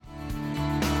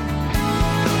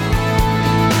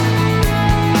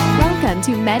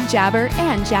Welcome to MedJabber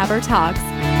and Jabber Talks,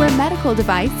 where medical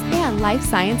device and life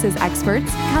sciences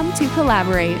experts come to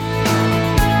collaborate.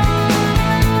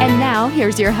 And now,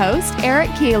 here's your host, Eric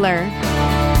Keeler.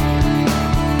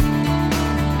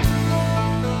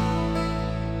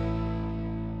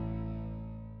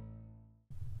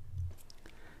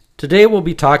 Today we'll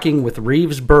be talking with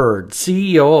Reeves Bird,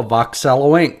 CEO of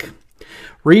Voxello Inc.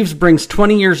 Reeves brings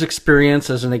 20 years experience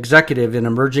as an executive in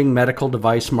emerging medical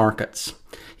device markets.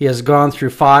 He has gone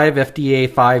through 5 FDA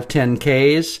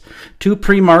 510Ks, 2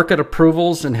 pre-market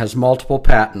approvals, and has multiple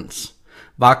patents.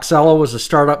 Voxello is a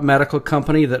startup medical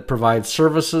company that provides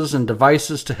services and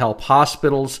devices to help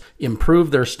hospitals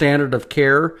improve their standard of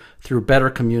care through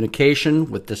better communication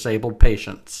with disabled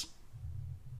patients.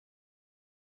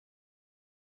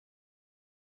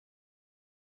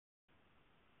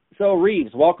 So,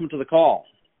 Reeves, welcome to the call.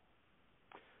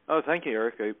 Oh, thank you,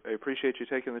 Eric. I appreciate you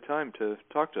taking the time to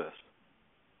talk to us.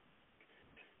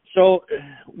 So,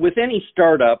 with any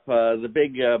startup, the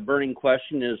big burning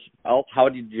question is, how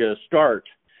did you start?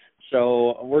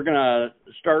 So, we're going to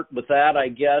start with that, I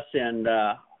guess. And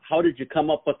how did you come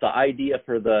up with the idea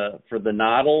for the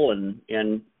noddle,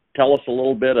 and tell us a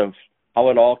little bit of how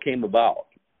it all came about?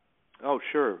 Oh,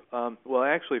 sure. Well,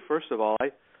 actually, first of all,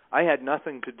 I had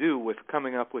nothing to do with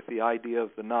coming up with the idea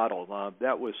of the noddle.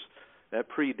 That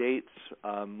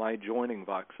predates my joining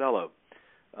Voxello.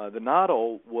 The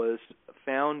noddle was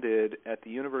founded at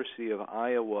the University of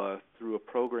Iowa through a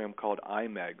program called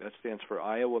IMEG. That stands for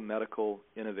Iowa Medical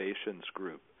Innovations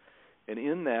Group. And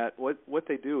in that, what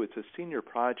they do, it's a senior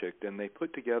project, and they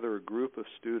put together a group of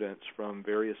students from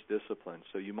various disciplines.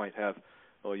 So you might have,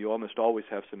 you almost always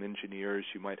have some engineers.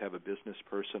 You might have a business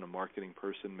person, a marketing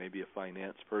person, maybe a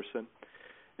finance person.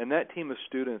 And that team of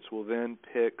students will then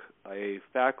pick a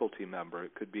faculty member.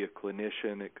 It could be a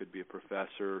clinician, it could be a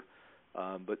professor,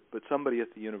 but somebody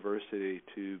at the university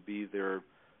to be their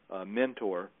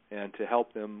mentor and to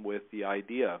help them with the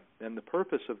idea. And the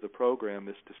purpose of the program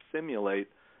is to simulate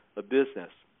a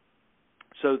business.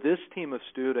 So this team of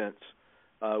students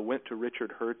went to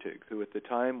Richard Hertig, who at the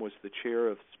time was the chair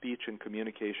of Speech and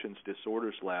Communications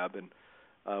Disorders Lab, and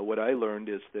what I learned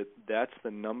is that that's the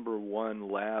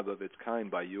 #1 lab of its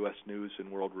kind by U.S. News and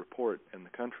World Report in the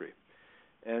country.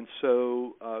 And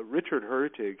so Richard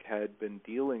Hertig had been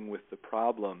dealing with the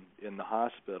problem in the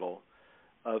hospital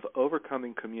of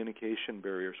overcoming communication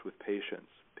barriers with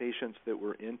patients that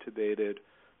were intubated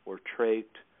or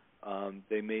trached.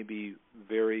 They may be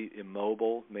very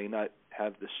immobile, may not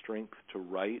have the strength to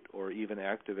write or even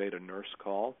activate a nurse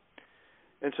call.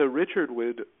 And so Richard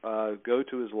would go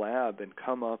to his lab and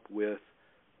come up with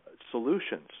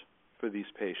solutions for these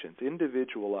patients,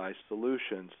 individualized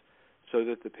solutions, so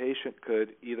that the patient could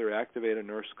either activate a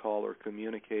nurse call or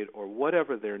communicate or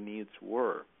whatever their needs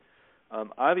were.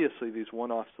 Obviously, these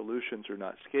one-off solutions are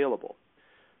not scalable.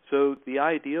 So the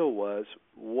idea was,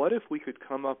 what if we could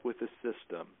come up with a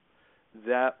system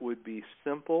that would be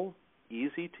simple,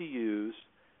 easy to use,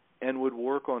 and would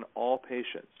work on all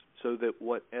patients, so that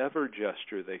whatever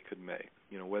gesture they could make,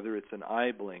 whether it's an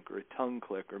eye blink or a tongue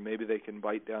click, or maybe they can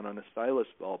bite down on a stylus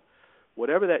bulb,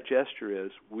 whatever that gesture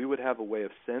is, we would have a way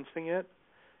of sensing it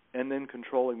and then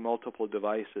controlling multiple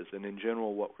devices. And in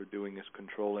general, what we're doing is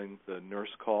controlling the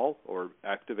nurse call or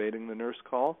activating the nurse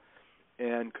call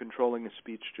and controlling a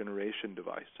speech generation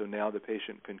device. So now the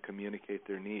patient can communicate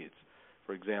their needs.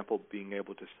 For example, being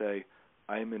able to say,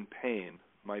 I'm in pain.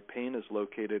 My pain is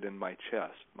located in my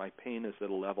chest. My pain is at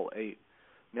a level 8.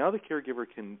 Now the caregiver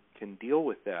can deal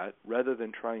with that rather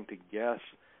than trying to guess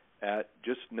at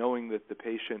just knowing that the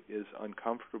patient is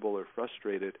uncomfortable or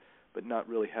frustrated, but not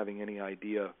really having any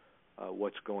idea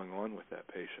what's going on with that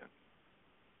patient.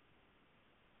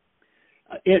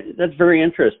 That's very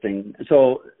interesting.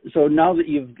 So now that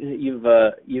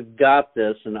you've got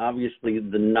this, and obviously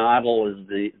the noddle is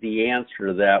the answer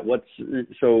to that. What's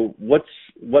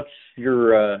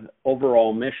your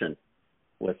overall mission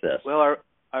with this? Well,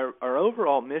 our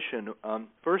overall mission.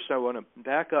 First, I want to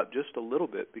back up just a little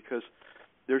bit, because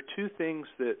there are two things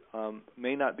that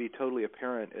may not be totally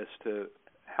apparent as to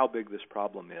how big this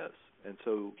problem is, and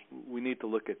so we need to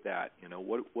look at that.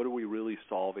 What are we really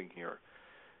solving here?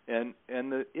 And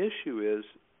the issue is,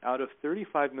 out of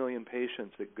 35 million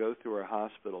patients that go through our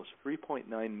hospitals,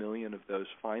 3.9 million of those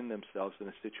find themselves in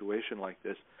a situation like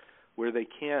this where they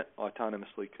can't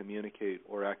autonomously communicate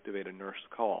or activate a nurse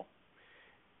call.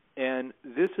 And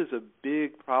this is a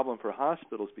big problem for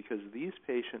hospitals, because these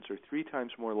patients are 3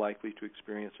 times more likely to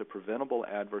experience a preventable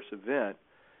adverse event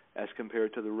as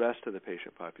compared to the rest of the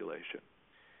patient population.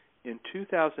 In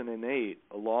 2008,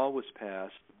 a law was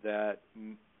passed that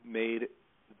made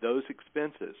those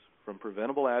expenses from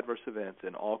preventable adverse events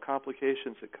and all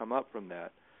complications that come up from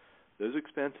that, those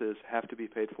expenses have to be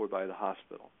paid for by the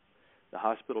hospital. The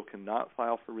hospital cannot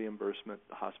file for reimbursement.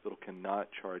 The hospital cannot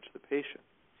charge the patient.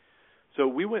 So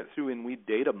we went through and we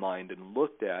data mined and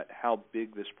looked at how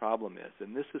big this problem is,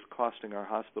 and this is costing our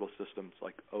hospital systems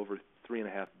like over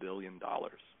 $3.5 billion.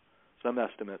 Some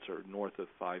estimates are north of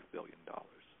 $5 billion.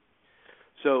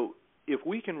 So if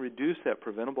we can reduce that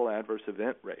preventable adverse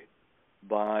event rate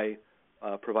by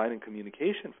providing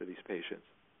communication for these patients,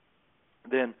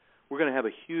 then we're going to have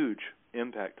a huge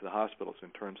impact to the hospitals in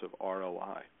terms of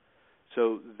ROI.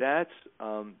 So that's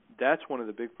one of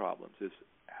the big problems is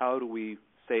how do we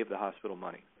save the hospital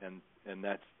money, and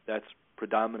that's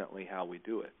predominantly how we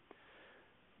do it.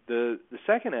 The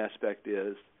second aspect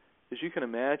is, as you can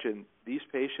imagine, these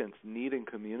patients needing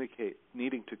to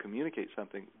communicate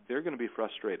something, they're going to be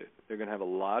frustrated. They're going to have a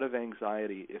lot of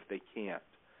anxiety if they can't.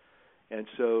 And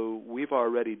so we've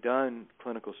already done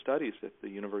clinical studies at the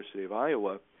University of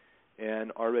Iowa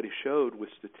and already showed with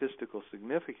statistical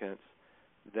significance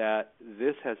that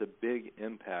this has a big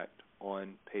impact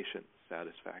on patient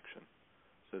satisfaction.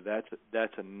 So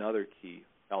that's another key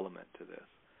element to this.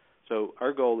 So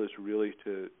our goal is really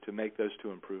to make those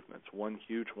two improvements, one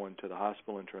huge one to the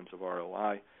hospital in terms of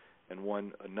ROI, and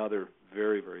another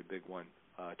very, very big one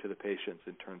to the patients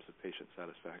in terms of patient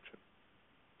satisfaction.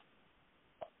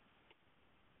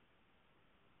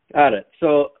 Got it.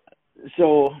 So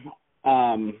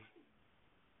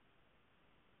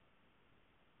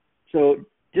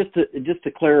just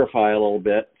to clarify a little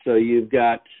bit, so you've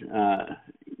got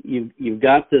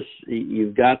this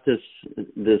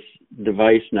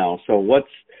device now. So what's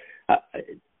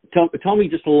tell me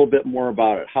just a little bit more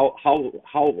about it.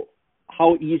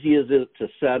 How easy is it to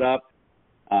set up?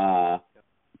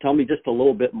 Tell me just a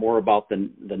little bit more about the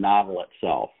noddle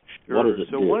itself. Sure. What does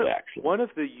it do actually? One of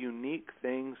the unique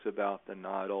things about the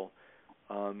noddle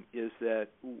is that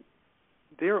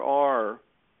there are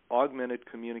augmented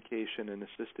communication and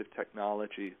assistive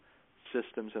technology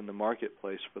systems in the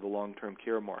marketplace for the long-term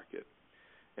care market.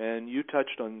 And you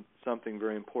touched on something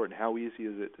very important. How easy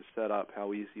is it to set up?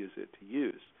 How easy is it to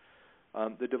use?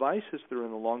 The devices that are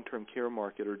in the long-term care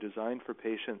market are designed for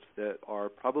patients that are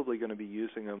probably going to be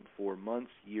using them for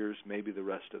months, years, maybe the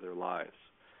rest of their lives.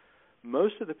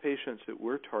 Most of the patients that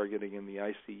we're targeting in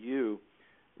the ICU,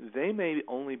 they may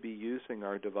only be using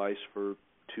our device for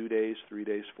 2 days, 3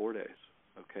 days, 4 days.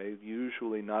 Okay,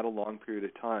 usually not a long period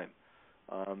of time.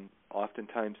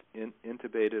 Oftentimes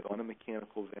intubated on a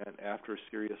mechanical vent after a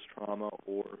serious trauma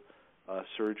or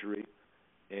surgery.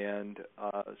 And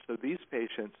so these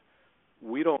patients,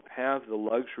 we don't have the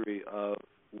luxury of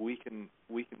we can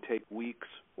take weeks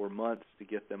or months to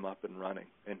get them up and running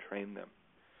and train them.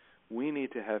 We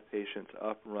need to have patients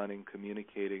up, running,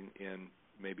 communicating in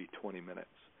maybe 20 minutes.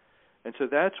 And so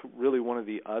that's really one of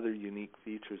the other unique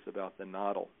features about the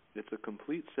noddle. It's a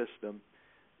complete system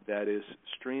that is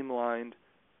streamlined,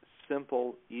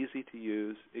 simple, easy to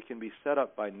use. It can be set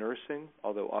up by nursing,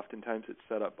 although oftentimes it's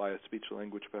set up by a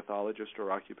speech-language pathologist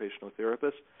or occupational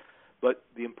therapist. But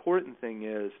the important thing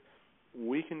is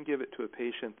we can give it to a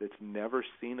patient that's never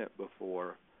seen it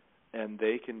before, and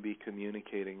they can be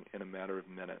communicating in a matter of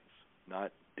minutes,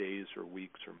 not days or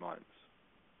weeks or months.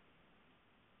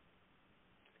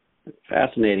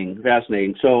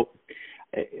 Fascinating. So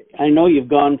I know you've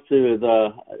gone through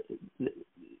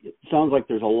it sounds like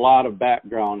there's a lot of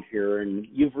background here, and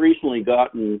you've recently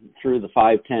gotten through the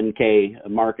 510K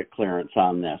market clearance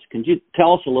on this. Can you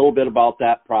tell us a little bit about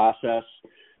that process,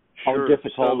 Sure. how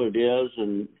difficult it is,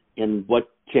 and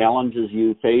what challenges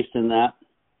you faced in that?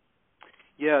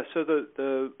 Yeah, so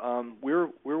we're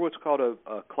what's called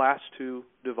a Class 2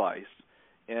 device,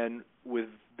 and with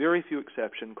very few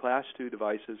exceptions, Class 2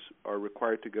 devices are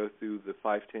required to go through the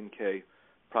 510K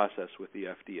process with the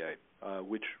FDA,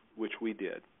 which we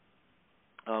did.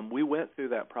 We went through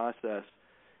that process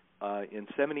in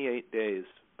 78 days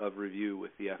of review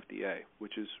with the FDA,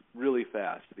 which is really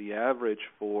fast. The average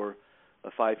for a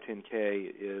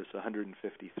 510K is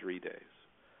 153 days.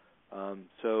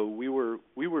 So we were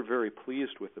very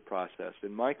pleased with the process.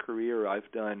 In my career,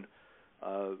 I've done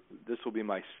this will be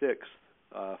my sixth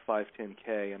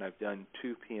 510K, and I've done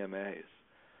 2 PMAs.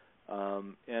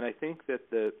 And I think that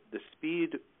the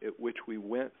speed at which we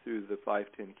went through the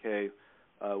 510K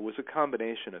was a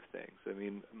combination of things. I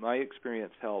mean, my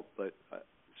experience helped, but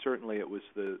certainly it was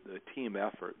the team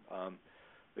effort.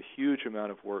 A huge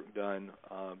amount of work done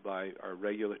by our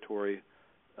regulatory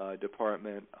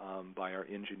department, by our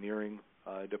engineering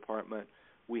department.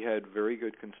 We had very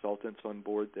good consultants on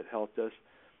board that helped us.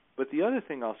 But the other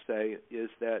thing I'll say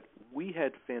is that we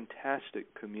had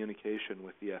fantastic communication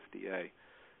with the FDA.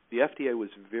 The FDA was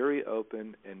very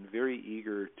open and very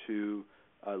eager to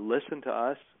listen to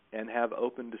us and have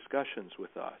open discussions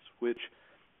with us, which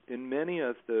in many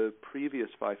of the previous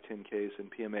 510Ks and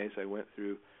PMAs I went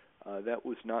through, that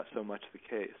was not so much the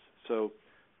case. So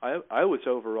I was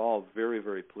overall very,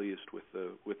 very pleased with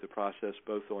the process,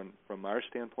 both from our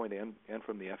standpoint and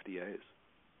from the FDA's.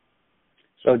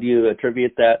 So do you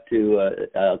attribute that to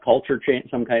a culture change,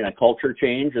 some kind of culture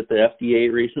change at the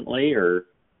FDA recently, or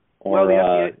well, the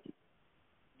FDA,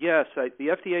 yes, the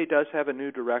FDA does have a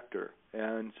new director,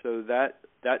 and so that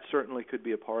certainly could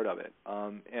be a part of it.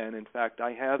 And in fact,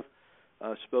 I have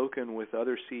spoken with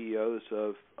other CEOs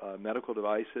of medical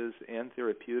devices and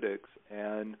therapeutics,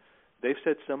 and they've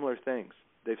said similar things.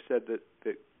 They've said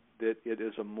that it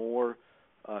is a more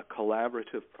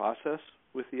collaborative process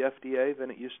with the FDA than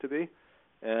it used to be.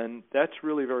 And that's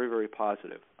really very, very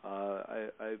positive.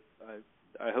 I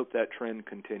hope that trend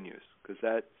continues because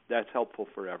that's helpful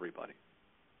for everybody.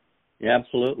 Yeah,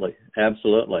 absolutely.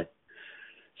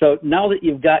 So now that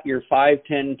you've got your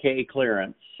 510K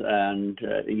clearance and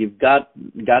you've got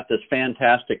this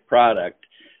fantastic product,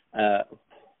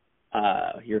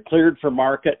 you're cleared for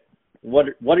market.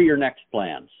 What are your next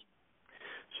plans?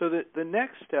 So the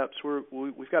next steps,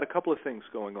 we've got a couple of things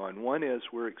going on. One is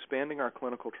we're expanding our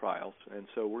clinical trials, and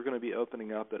so we're going to be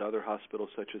opening up at other hospitals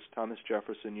such as Thomas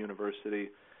Jefferson University,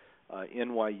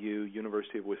 NYU,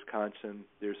 University of Wisconsin.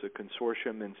 There's a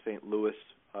consortium in St. Louis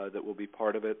that will be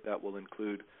part of it. That will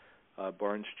include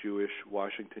Barnes-Jewish,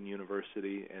 Washington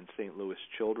University, and St. Louis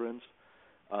Children's.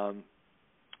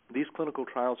 These clinical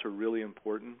trials are really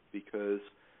important because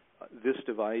this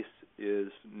device is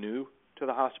new to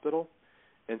the hospital.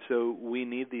 And so we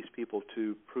need these people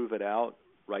to prove it out,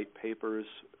 write papers,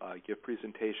 give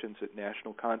presentations at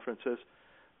national conferences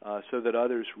so that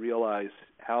others realize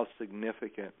how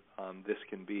significant this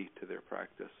can be to their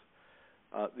practice.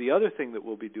 The other thing that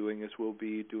we'll be doing is we'll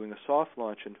be doing a soft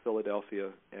launch in Philadelphia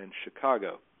and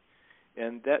Chicago.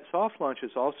 And that soft launch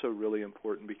is also really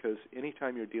important because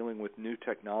anytime you're dealing with new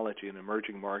technology in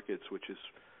emerging markets, which is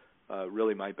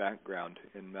really my background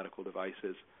in medical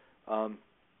devices,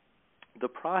 the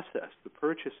process, the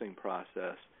purchasing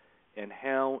process, and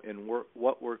how and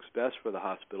what works best for the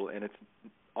hospital, and it's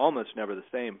almost never the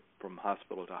same from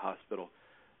hospital to hospital,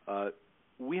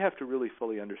 we have to really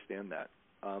fully understand that.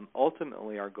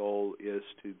 Ultimately, our goal is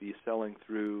to be selling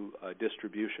through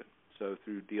distribution, so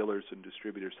through dealers and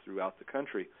distributors throughout the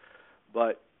country.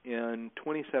 But in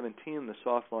 2017, the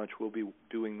soft launch will be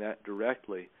doing that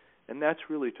directly, and that's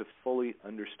really to fully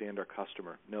understand our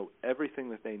customer, know everything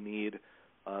that they need,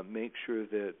 make sure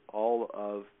that all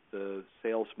of the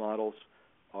sales models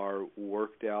are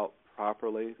worked out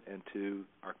properly and to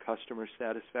our customer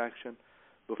satisfaction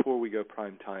before we go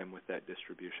prime time with that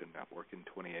distribution network in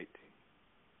 2018.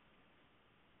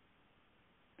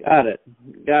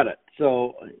 Got it.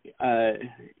 So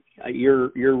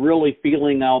you're really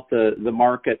feeling out the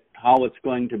market, how it's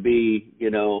going to be,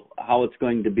 how it's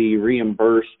going to be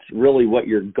reimbursed, really what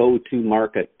your go-to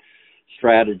market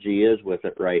strategy is with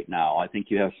it right now. I think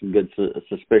you have some good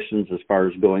suspicions as far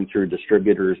as going through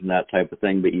distributors and that type of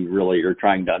thing, but you're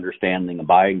trying to understand the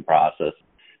buying process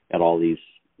at all these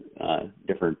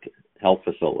different health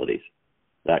facilities.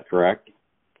 Is that correct?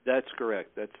 That's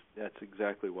correct. That's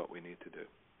exactly what we need to do.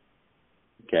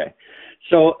 Okay.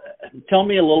 So tell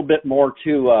me a little bit more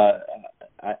too.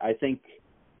 I think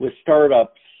with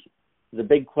startups, the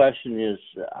big question is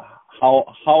how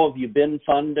have you been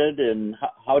funded, and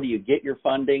how do you get your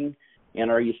funding,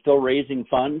 and are you still raising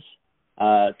funds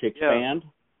to expand?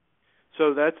 Yeah.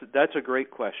 So that's a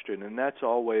great question, and that's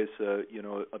always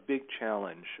a big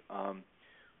challenge.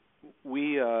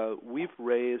 We've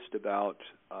raised about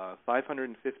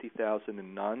 $550,000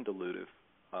 in non-dilutive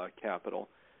capital,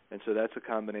 and so that's a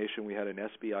combination. We had an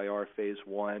SBIR Phase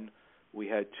 1. We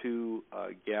had 2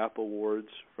 GAP awards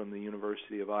from the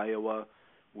University of Iowa.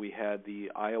 We had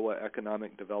the Iowa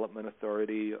Economic Development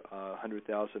Authority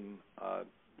 $100,000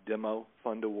 demo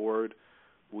fund award.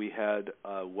 We had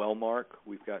Wellmark.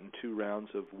 We've gotten 2 rounds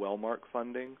of Wellmark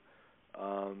funding,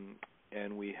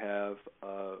 and we have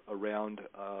a round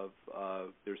of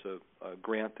there's a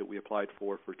grant that we applied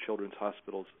for Children's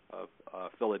Hospitals of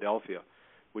Philadelphia,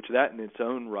 which that in its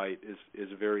own right is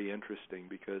very interesting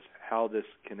because how this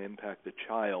can impact a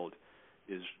child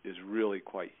is really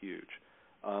quite huge.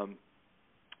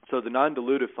 So the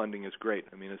non-dilutive funding is great.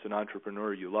 I mean, as an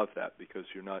entrepreneur, you love that because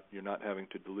you're not having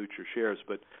to dilute your shares,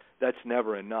 but that's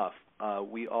never enough.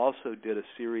 We also did a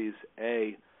Series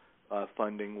A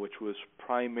funding, which was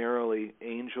primarily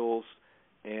angels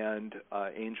and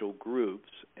angel groups,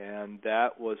 and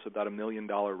that was about $1 million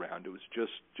round. It was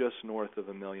just north of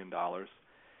 $1 million.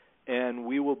 And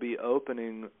we will be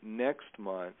opening next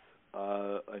month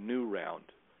a new round,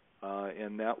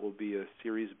 and that will be a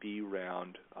Series B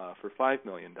round for $5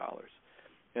 million.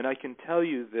 And I can tell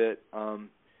you that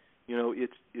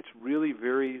it's really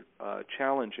very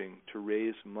challenging to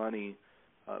raise money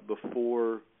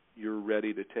before you're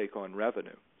ready to take on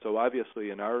revenue. So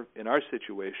obviously, in our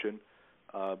situation,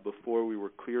 before we were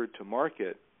cleared to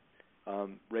market,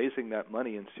 raising that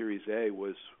money in Series A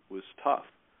was tough.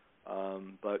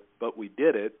 But we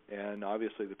did it, and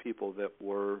obviously the people that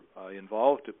were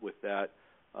involved with that,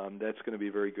 that's going to be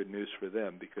very good news for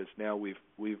them, because now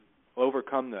we've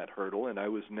overcome that hurdle, and I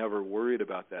was never worried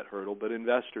about that hurdle, but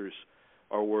investors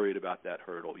are worried about that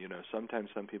hurdle. Sometimes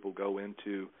some people go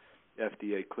into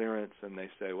FDA clearance and they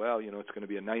say, well, it's going to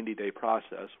be a 90-day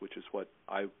process, which is what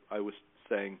I was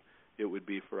saying it would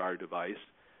be for our device.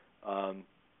 And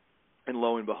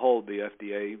lo and behold, the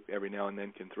FDA every now and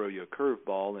then can throw you a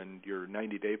curveball, and your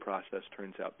 90-day process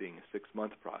turns out being a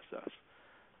 6-month process.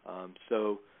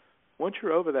 So once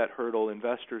you're over that hurdle,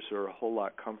 investors are a whole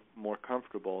lot more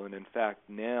comfortable. And in fact,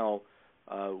 now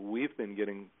we've been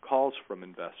getting calls from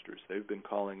investors. They've been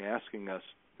calling, asking us,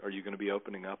 are you going to be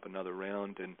opening up another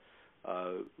round, and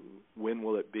when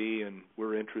will it be, and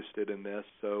we're interested in this.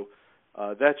 So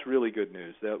that's really good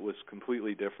news. That was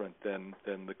completely different than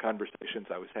the conversations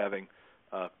I was having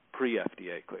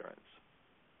pre-FDA clearance.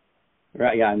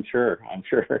 Right, yeah, I'm sure.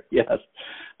 Yes,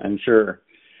 I'm sure.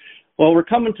 Well, we're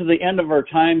coming to the end of our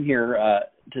time here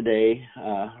today,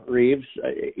 Reeves.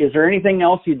 Is there anything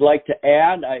else you'd like to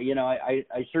add?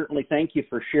 I certainly thank you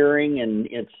for sharing, and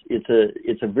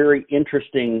it's a very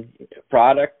interesting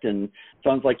product, and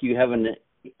sounds like you have an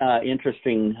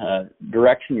interesting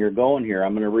direction you're going here.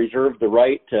 I'm going to reserve the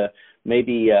right to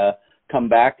maybe come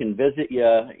back and visit you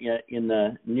in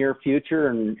the near future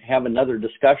and have another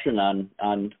discussion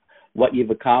on what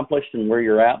you've accomplished and where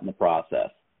you're at in the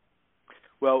process.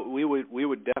 Well, we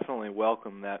would definitely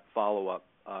welcome that follow-up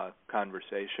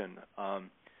conversation.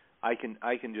 I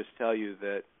can just tell you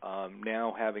that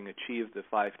now, having achieved the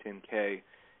 510K,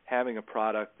 having a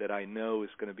product that I know is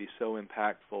going to be so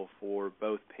impactful for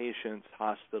both patients,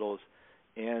 hospitals,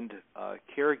 and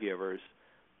caregivers,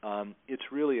 it's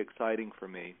really exciting for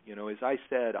me. As I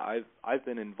said, I've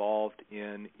been involved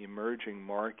in emerging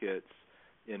markets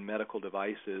in medical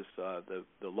devices the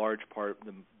large part,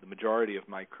 the majority of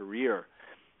my career.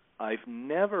 I've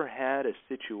never had a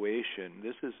situation,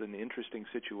 this is an interesting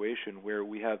situation, where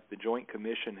we have the Joint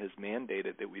Commission has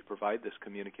mandated that we provide this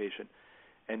communication,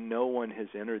 and no one has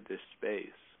entered this space.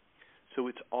 So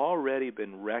it's already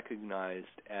been recognized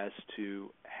as to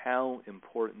how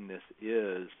important this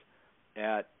is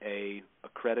at a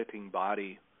accrediting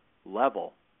body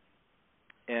level.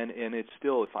 And it's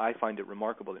still, if I find it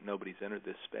remarkable that nobody's entered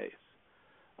this space.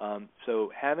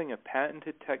 So having a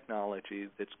patented technology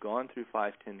that's gone through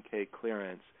 510K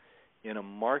clearance in a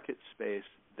market space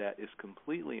that is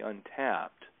completely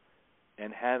untapped,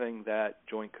 and having that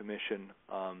Joint Commission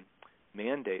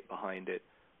mandate behind it,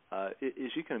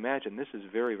 as you can imagine, this is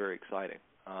very, very exciting.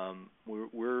 I'm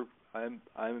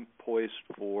poised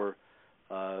for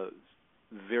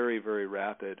very, very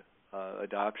rapid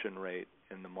adoption rate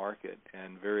in the market,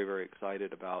 and very, very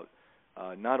excited about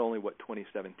not only what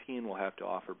 2017 will have to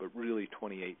offer, but really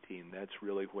 2018. That's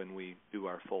really when we do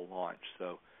our full launch.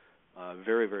 So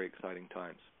very, very exciting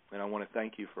times. And I want to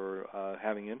thank you for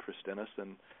having interest in us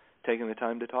and taking the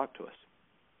time to talk to us.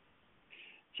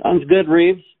 Sounds good,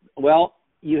 Reeves. Well,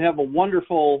 you have a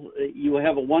wonderful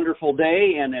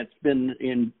day, and it's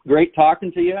been great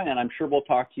talking to you, and I'm sure we'll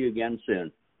talk to you again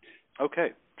soon.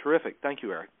 Okay, terrific. Thank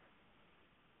you, Eric.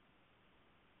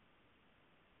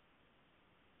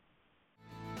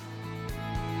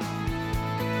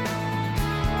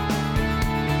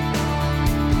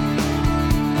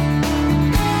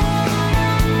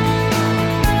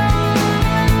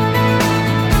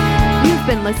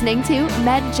 Been listening to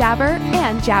Med Jabber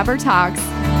and Jabber Talks.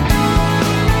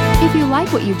 If you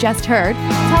like what you just heard,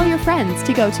 tell your friends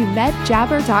to go to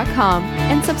medjabber.com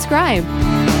and subscribe.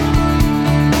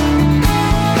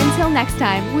 Until next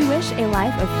time, we wish a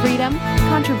life of freedom,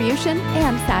 contribution,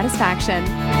 and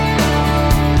satisfaction.